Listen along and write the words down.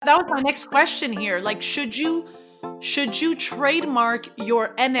That was my next question here. Like, should you trademark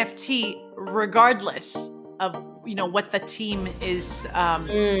your NFT regardless of what the team is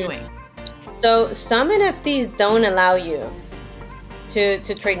doing? So some NFTs don't allow you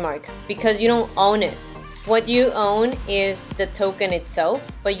to trademark because you don't own it. What you own is the token itself,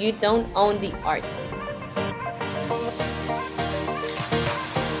 but you don't own the art.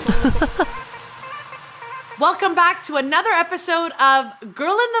 Welcome back to another episode of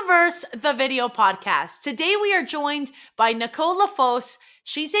Girl in the Verse, the video podcast. Today we are joined by Nicole Lafos.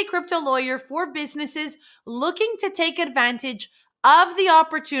 She's a crypto lawyer for businesses looking to take advantage of the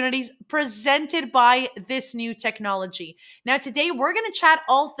opportunities presented by this new technology. Now, today we're going to chat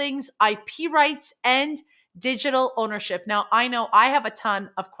all things IP rights and digital ownership. Now, I know I have a ton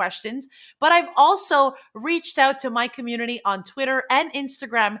of questions, but I've also reached out to my community on Twitter and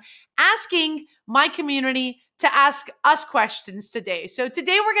Instagram, asking my community to ask us questions today. So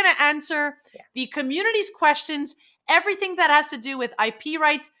today we're going to answer the community's questions, everything that has to do with IP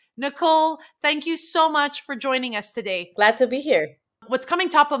rights. Nicole, thank you so much for joining us today. Glad to be here. What's coming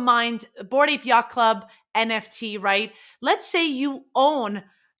top of mind, Bored Ape Yacht Club NFT, right? Let's say you own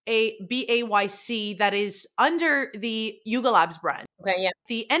a BAYC that is under the Yuga Labs brand. Okay, yeah.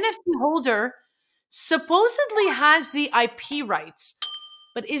 The NFT holder supposedly has the IP rights,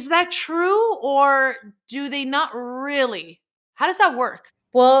 but is that true or do they not really? How does that work?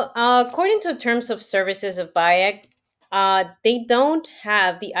 Well, according to terms of services of BAYC, they don't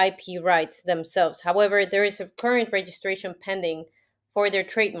have the IP rights themselves. However, there is a current registration pending for their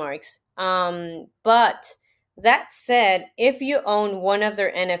trademarks. But that said, if you own one of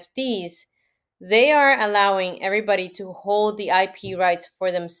their NFTs, they are allowing everybody to hold the IP rights for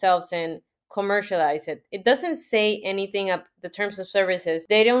themselves and commercialize it. It doesn't say anything of the terms of services.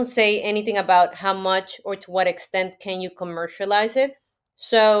 They don't say anything about how much or to what extent can you commercialize it.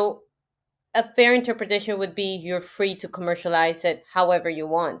 So a fair interpretation would be you're free to commercialize it however you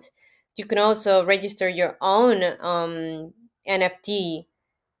want. You can also register your own NFT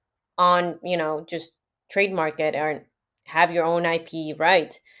on, just trademark it or have your own IP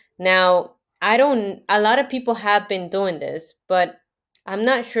rights. Now, a lot of people have been doing this, but I'm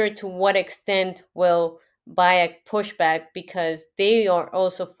not sure to what extent will BAYC push back because they are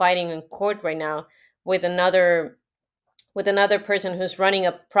also fighting in court right now with another person who's running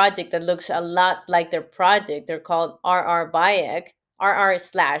a project that looks a lot like their project. They're called RR BAYC,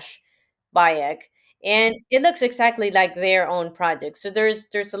 RR/BAYC, and it looks exactly like their own project. So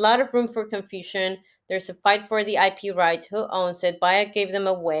there's a lot of room for confusion. There's a fight for the IP rights. Who owns it? BAYC gave them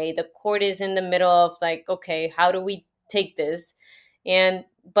away. The court is in the middle of like, okay, how do we take this?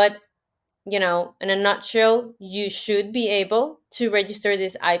 But in a nutshell, you should be able to register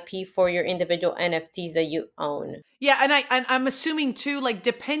this IP for your individual NFTs that you own. Yeah, and I'm assuming too, like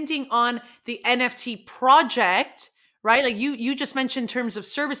depending on the NFT project, right? Like you just mentioned terms of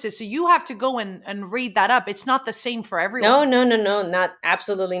services, so you have to go and read that up. It's not the same for everyone. No, not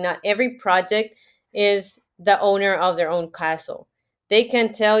absolutely not. Every project is the owner of their own castle. They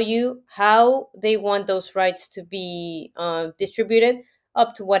can tell you how they want those rights to be distributed.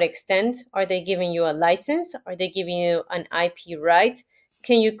 Up to what extent are they giving you a license? Are they giving you an IP right?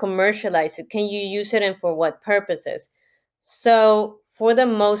 Can you commercialize it? Can you use it and for what purposes? So for the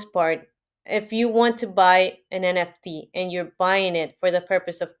most part, if you want to buy an NFT and you're buying it for the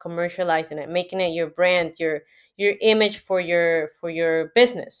purpose of commercializing it, making it your brand, your image for your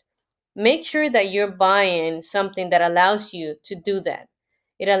business, make sure that you're buying something that allows you to do that.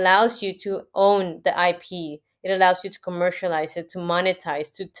 It allows you to own the IP. It allows you to commercialize it, to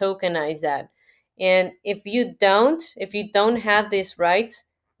monetize, to tokenize that. And if you don't have these rights,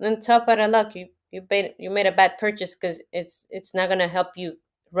 then tough out of luck. You made a bad purchase because it's not gonna help you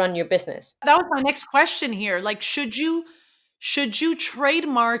run your business. That was my next question here. Like, should you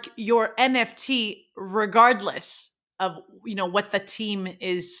trademark your NFT regardless of what the team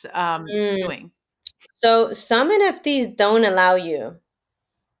is doing? So some NFTs don't allow you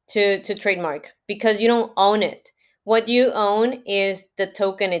to trademark because you don't own it. What you own is the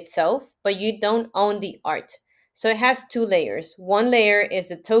token itself, but you don't own the art. So it has two layers. One layer is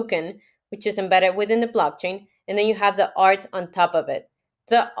the token, which is embedded within the blockchain, and then you have the art on top of it.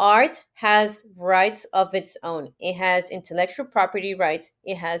 The art has rights of its own. It has intellectual property rights,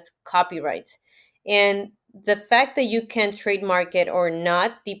 it has copyrights. And the fact that you can trademark it or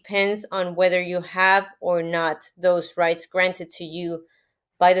not depends on whether you have or not those rights granted to you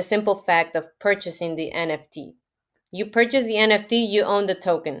by the simple fact of purchasing the NFT. You purchase the NFT, you own the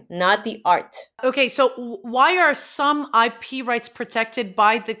token, not the art. Okay, so why are some IP rights protected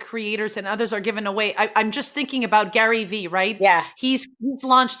by the creators and others are given away? I'm just thinking about Gary V, right? Yeah, He's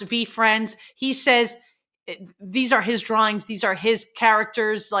launched V Friends. He says these are his drawings, these are his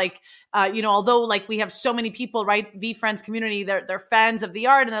characters. Like, although like we have so many people, right? V Friends community, they're fans of the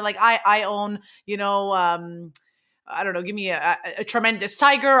art, and they're like, I own, I don't know, give me a tremendous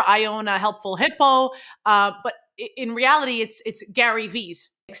tiger. I own a helpful hippo. But in reality, it's Gary V's.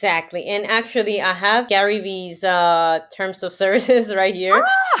 exactly. And actually, I have Gary V's terms of services right here.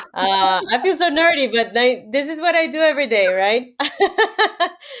 I feel so nerdy, but this is what I do every day, right?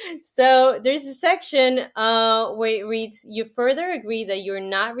 So there's a section where it reads, you further agree that you're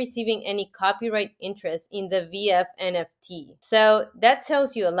not receiving any copyright interest in the VF NFT. So that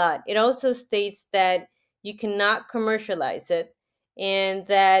tells you a lot. It also states that you cannot commercialize it and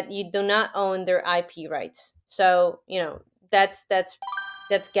that you do not own their IP rights. So, that's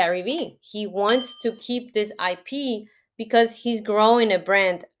Gary Vee. He wants to keep this IP because he's growing a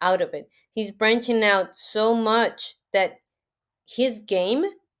brand out of it. He's branching out so much that his game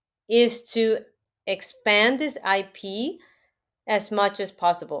is to expand this IP as much as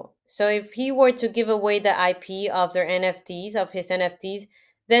possible. So if he were to give away the IP of their NFTs, of his NFTs,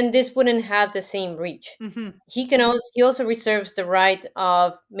 then this wouldn't have the same reach. Mm-hmm. He also reserves the right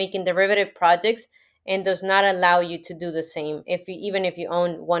of making derivative projects and does not allow you to do the same even if you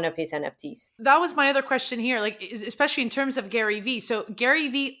own one of his NFTs. That was my other question here, like especially in terms of Gary V. So Gary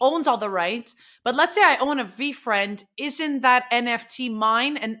V owns all the rights, but let's say I own a V friend, isn't that NFT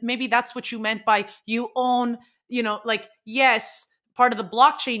mine? And maybe that's what you meant by you own, like yes, part of the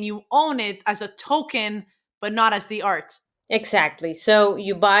blockchain, you own it as a token, but not as the art. Exactly. So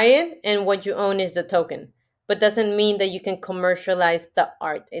you buy it and what you own is the token, but doesn't mean that you can commercialize the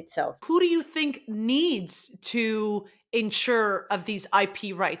art itself. Who do you think needs to ensure of these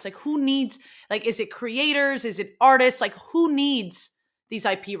IP rights? Like who needs, like, is it creators? Is it artists? Like who needs these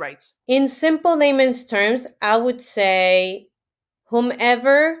IP rights? In simple layman's terms, I would say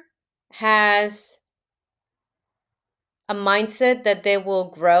whomever has a mindset that they will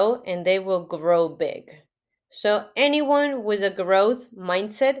grow and they will grow big. So, anyone with a growth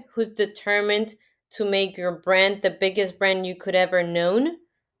mindset who's determined to make your brand the biggest brand you could ever known,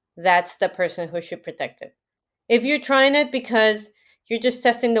 that's the person who should protect it. If you're trying it because you're just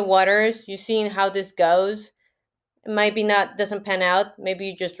testing the waters, you're seeing how this goes, it might be not doesn't pan out, maybe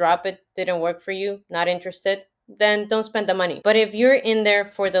you just drop it, didn't work for you, not interested, then don't spend the money. But if you're in there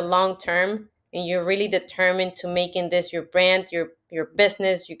for the long term and you're really determined to making this your brand, your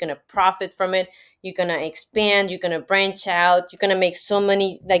business, you're gonna profit from it, you're gonna expand, you're gonna branch out, you're gonna make so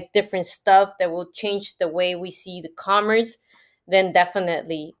many like different stuff that will change the way we see the commerce, then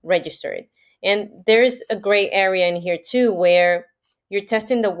definitely register it. And there's a gray area in here too where you're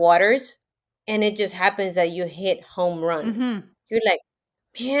testing the waters and it just happens that you hit home run. Mm-hmm. You're like,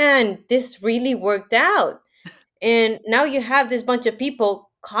 man, this really worked out. And now you have this bunch of people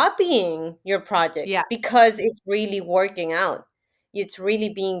copying your project Yeah. because it's really working out. It's really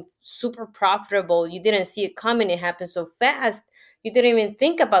being super profitable. You didn't see it coming, it happened so fast. You didn't even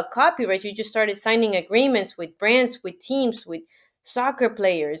think about copyright. You just started signing agreements with brands, with teams, with soccer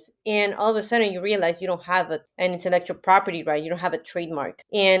players. And all of a sudden you realize you don't have an intellectual property right. You don't have a trademark.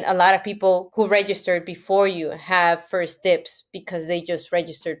 And a lot of people who registered before you have first dibs because they just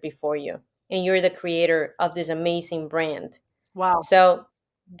registered before you and you're the creator of this amazing brand. Wow. So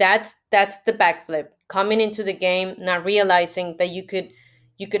that's the backflip. Coming into the game, not realizing that you could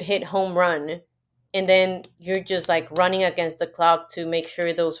hit home run and then you're just like running against the clock to make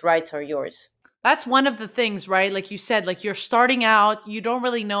sure those rights are yours. That's one of the things, right? Like you said, like you're starting out, you don't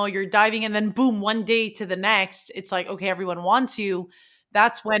really know, you're diving, and then boom, one day to the next, it's like, okay, everyone wants you.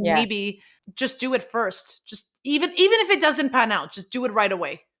 That's when Yeah. maybe just do it first. Just even if it doesn't pan out, just do it right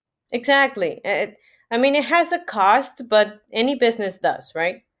away. Exactly. I mean, it has a cost, but any business does,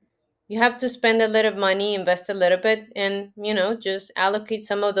 right? You have to spend a little money, invest a little bit, and, just allocate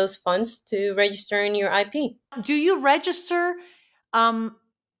some of those funds to registering your IP. Do you register um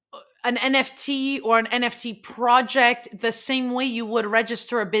an NFT or an NFT project the same way you would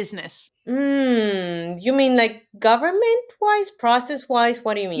register a business? You mean like government wise, process wise?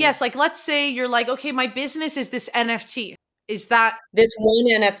 What do you mean? Yes, like let's say you're like, okay, my business is this NFT. Is that This one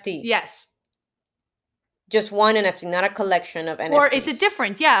NFT. yes? Just one NFT, not a collection of NFTs. Or is it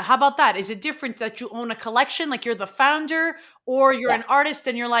different? Yeah. How about that? Is it different that you own a collection, like you're the founder, or you're Yeah. an artist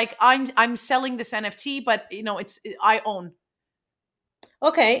and you're like, I'm selling this NFT, but I own.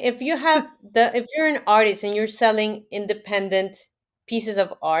 Okay, if you're an artist and you're selling independent pieces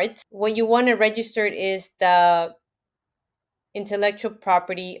of art, what you want to register is the intellectual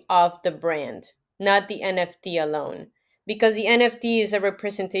property of the brand, not the NFT alone. Because the NFT is a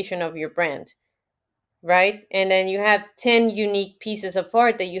representation of your brand, right? And then you have 10 unique pieces of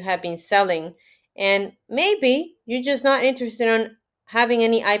art that you have been selling. And maybe you're just not interested in having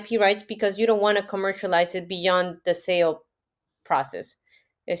any IP rights because you don't want to commercialize it beyond the sale process.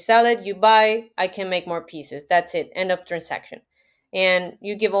 You sell it, you buy, I can make more pieces. That's it. End of transaction. And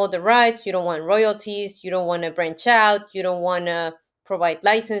you give all the rights, you don't want royalties, you don't want to branch out, you don't want to provide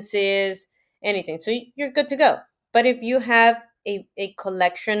licenses, anything. So you're good to go. But if you have a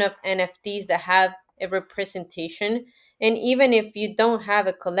collection of NFTs that have a representation, and even if you don't have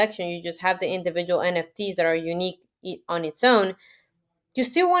a collection, you just have the individual NFTs that are unique on its own, you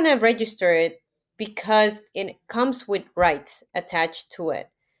still want to register it because it comes with rights attached to it.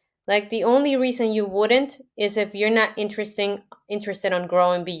 Like the only reason you wouldn't is if you're not interested on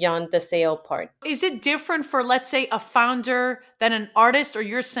growing beyond the sale part. Is it different for, let's say, a founder than an artist, or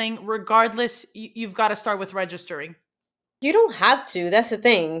you're saying regardless, you've got to start with registering? You don't have to. That's the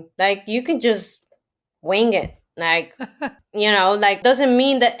thing. Like you can just wing it. Like, like doesn't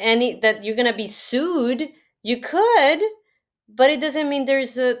mean that you're gonna be sued. You could, but it doesn't mean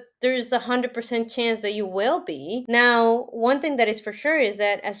there's 100% chance that you will be. Now, one thing that is for sure is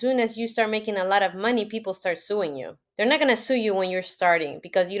that as soon as you start making a lot of money, people start suing you. They're not going to sue you when you're starting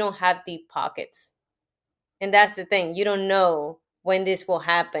because you don't have deep pockets. And that's the thing, you don't know when this will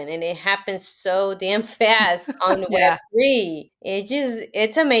happen, and it happens so damn fast on Yeah. Web3.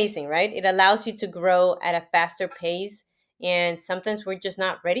 It's amazing, right? It allows you to grow at a faster pace, and sometimes we're just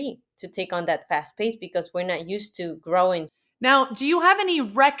not ready to take on that fast pace because we're not used to growing. Now, do you have any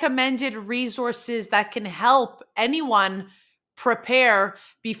recommended resources that can help anyone prepare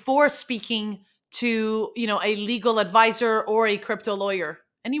before speaking to, a legal advisor or a crypto lawyer?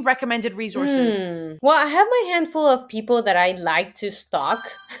 Any recommended resources? Well, I have my handful of people that I like to stalk.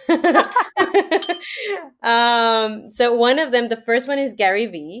 So one of them, the first one is Gary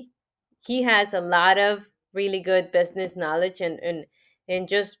Vee. He has a lot of really good business knowledge and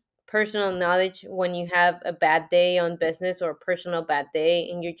just personal knowledge when you have a bad day on business or a personal bad day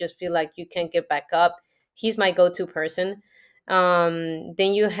and you just feel like you can't get back up. He's my go-to person.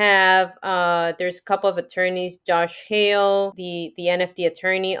 Then you have there's a couple of attorneys, Josh Hale, the NFT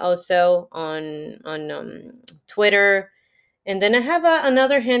attorney, also on Twitter. And then I have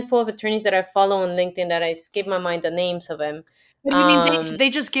another handful of attorneys that I follow on LinkedIn that I skip my mind the names of them. What do you mean they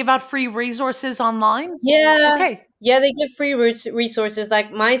just give out free resources online? Yeah. Okay. Yeah, they give free resources.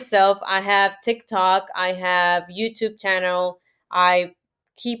 Like myself, I have TikTok, I have YouTube channel. I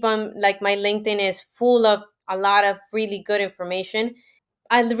keep on, like, my LinkedIn is full of a lot of really good information.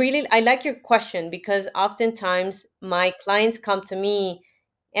 I like your question because oftentimes my clients come to me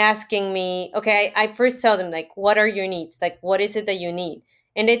asking me, okay, I first tell them, like, what are your needs? Like, what is it that you need?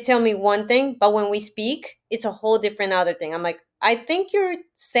 And they tell me one thing, but when we speak, it's a whole different other thing. I'm like, I think you're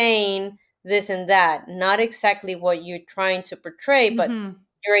saying this and that, not exactly what you're trying to portray, but Hmm.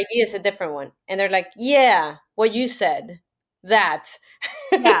 your idea is a different one. And they're like, yeah, what you said, that.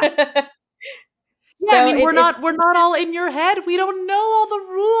 Yeah. Yeah, I So mean, it's we're not all in your head. We don't know all the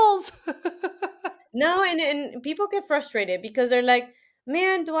rules. no, and people get frustrated because they're like,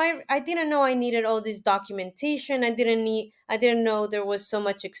 "Man, do I didn't know I needed all this documentation. I didn't know there was so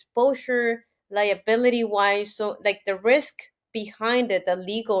much exposure liability wise. So like the risk behind it, the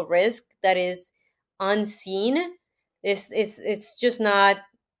legal risk that is unseen is it's just not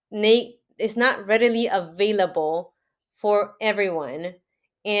it's not readily available for everyone.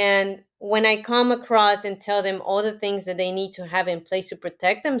 And when I come across and tell them all the things that they need to have in place to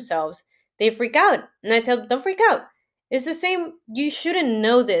protect themselves, they freak out. And I tell them, don't freak out. It's the same. You shouldn't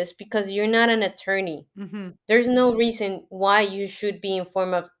know this because you're not an attorney. Hmm. There's no reason why you should be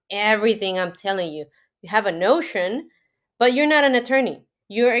informed of everything I'm telling you. You have a notion, but you're not an attorney.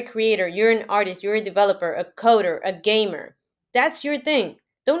 You're a creator, you're an artist, you're a developer, a coder, a gamer. That's your thing.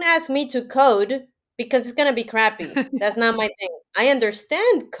 Don't ask me to code because it's going to be crappy. That's not my thing. I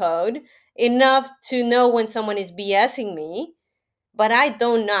understand code enough to know when someone is BSing me, but I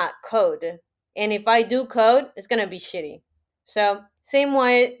do not code. And if I do code, it's gonna be shitty. So same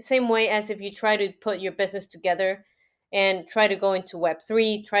way as if you try to put your business together and try to go into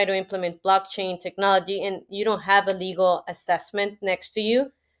Web3, try to implement blockchain technology, and you don't have a legal assessment next to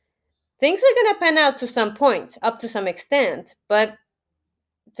you, things are gonna pan out to some point, up to some extent, but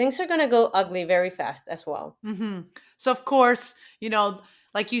things are gonna go ugly very fast as well. Hmm. So, of course,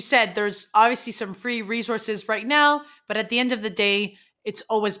 like you said, there's obviously some free resources right now, but at the end of the day, it's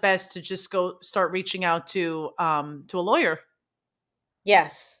always best to just go start reaching out to a lawyer.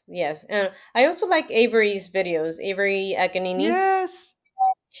 Yes, yes. And I also like Avery's videos, Avery Aganini. Yes.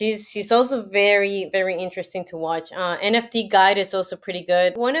 She's also very interesting to watch. NFT Guide is also pretty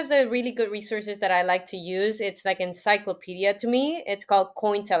good. One of the really good resources that I like to use, it's like encyclopedia to me. It's called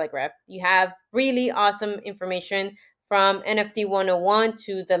Cointelegraph. You have really awesome information from NFT 101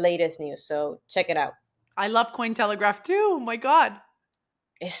 to the latest news. So check it out. I love Cointelegraph too. Oh my God.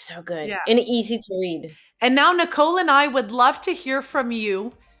 It's so good Yeah. and easy to read. And now Nicole and I would love to hear from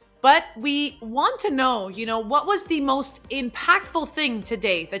you, but we want to know, what was the most impactful thing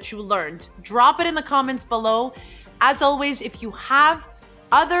today that you learned? Drop it in the comments below. As always, if you have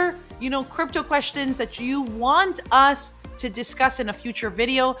other, crypto questions that you want us to discuss in a future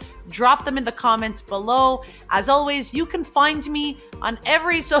video, drop them in the comments below. As always, you can find me on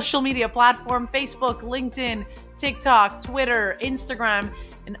every social media platform: Facebook, LinkedIn, TikTok, Twitter, Instagram.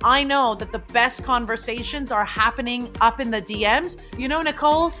 And I know that the best conversations are happening up in the DMs.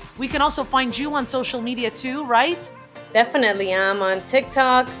 Nicole, we can also find you on social media too, right? Definitely. I'm on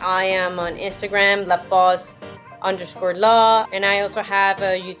TikTok. I am on Instagram, LaFoss_law. And I also have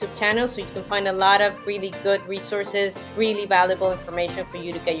a YouTube channel, so you can find a lot of really good resources, really valuable information for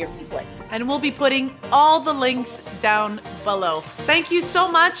you to get your feet wet. And we'll be putting all the links down below. Thank you so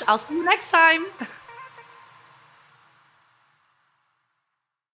much. I'll see you next time.